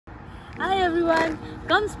Hi everyone,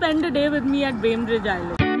 come spend a day with me at Bainbridge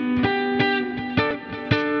Island.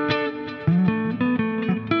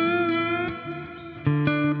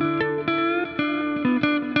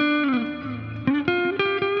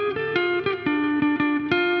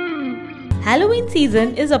 Halloween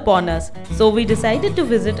season is upon us, so we decided to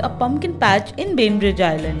visit a pumpkin patch in Bainbridge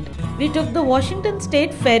Island. We took the Washington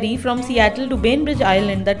State Ferry from Seattle to Bainbridge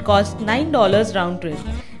Island that cost $9 round trip.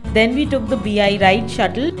 Then we took the BI ride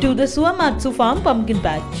shuttle to the Suyematsu farm pumpkin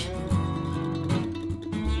patch.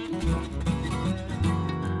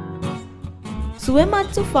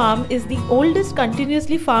 Suyematsu farm is the oldest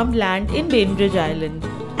continuously farmed land in Bainbridge Island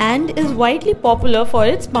and is widely popular for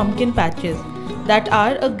its pumpkin patches that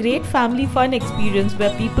are a great family fun experience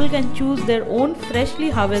where people can choose their own freshly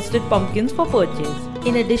harvested pumpkins for purchase.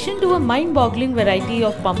 In addition to a mind-boggling variety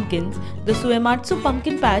of pumpkins, the Suyematsu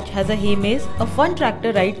pumpkin patch has a hay maze, a fun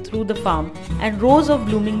tractor ride through the farm, and rows of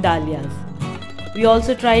blooming dahlias. We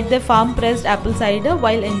also tried their farm-pressed apple cider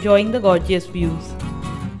while enjoying the gorgeous views.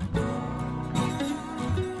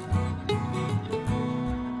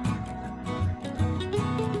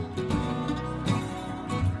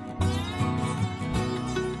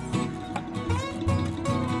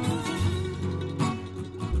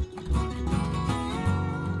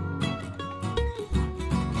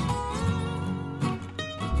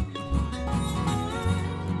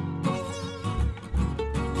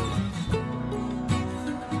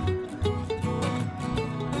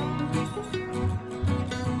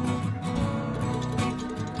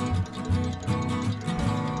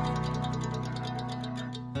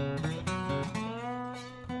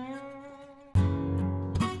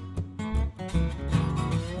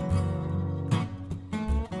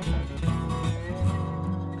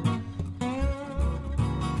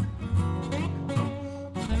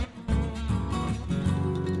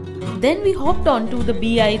 Then we hopped onto the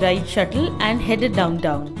BI ride shuttle and headed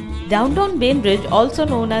downtown. Downtown Bainbridge, also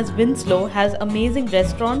known as Winslow, has amazing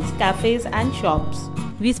restaurants, cafes and shops.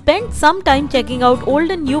 We spent some time checking out old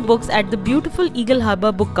and new books at the beautiful Eagle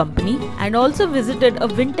Harbour Book Company and also visited a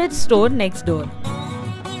vintage store next door.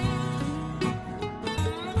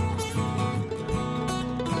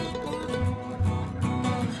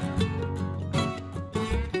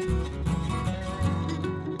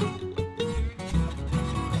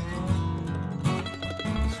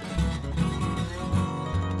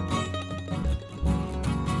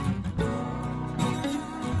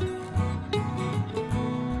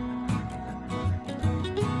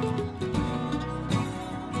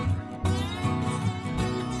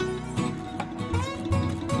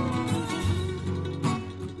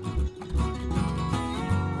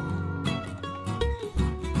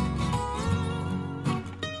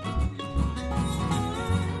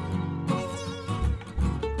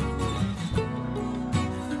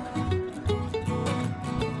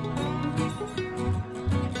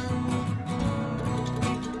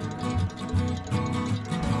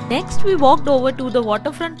 Next, we walked over to the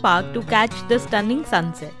Waterfront park to catch the stunning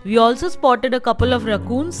sunset. We also spotted a couple of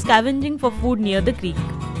raccoons scavenging for food near the creek.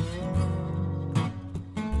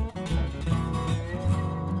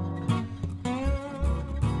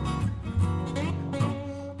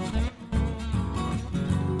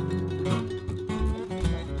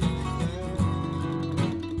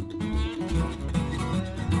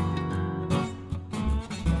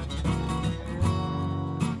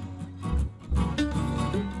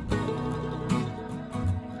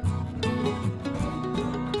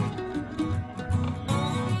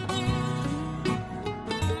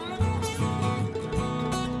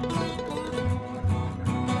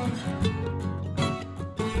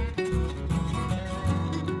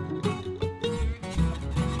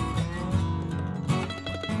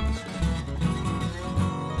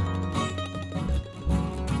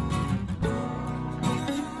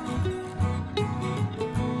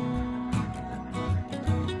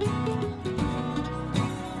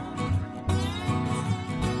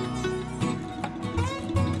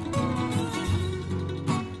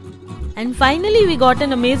 And finally, we got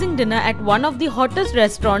an amazing dinner at one of the hottest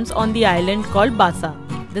restaurants on the island called Basa.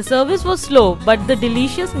 The service was slow, but the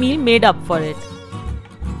delicious meal made up for it.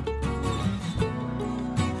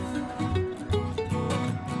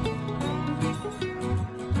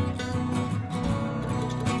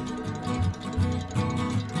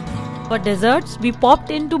 For desserts, we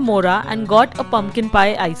popped into MORA and got a pumpkin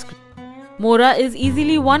pie ice cream. MORA is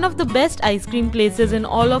easily one of the best ice cream places in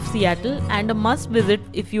all of Seattle and a must visit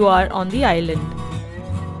if you are on the island.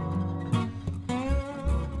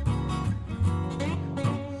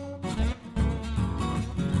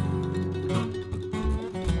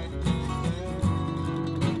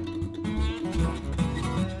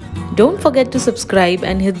 Don't forget to subscribe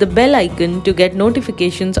and hit the bell icon to get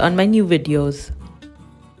notifications on my new videos.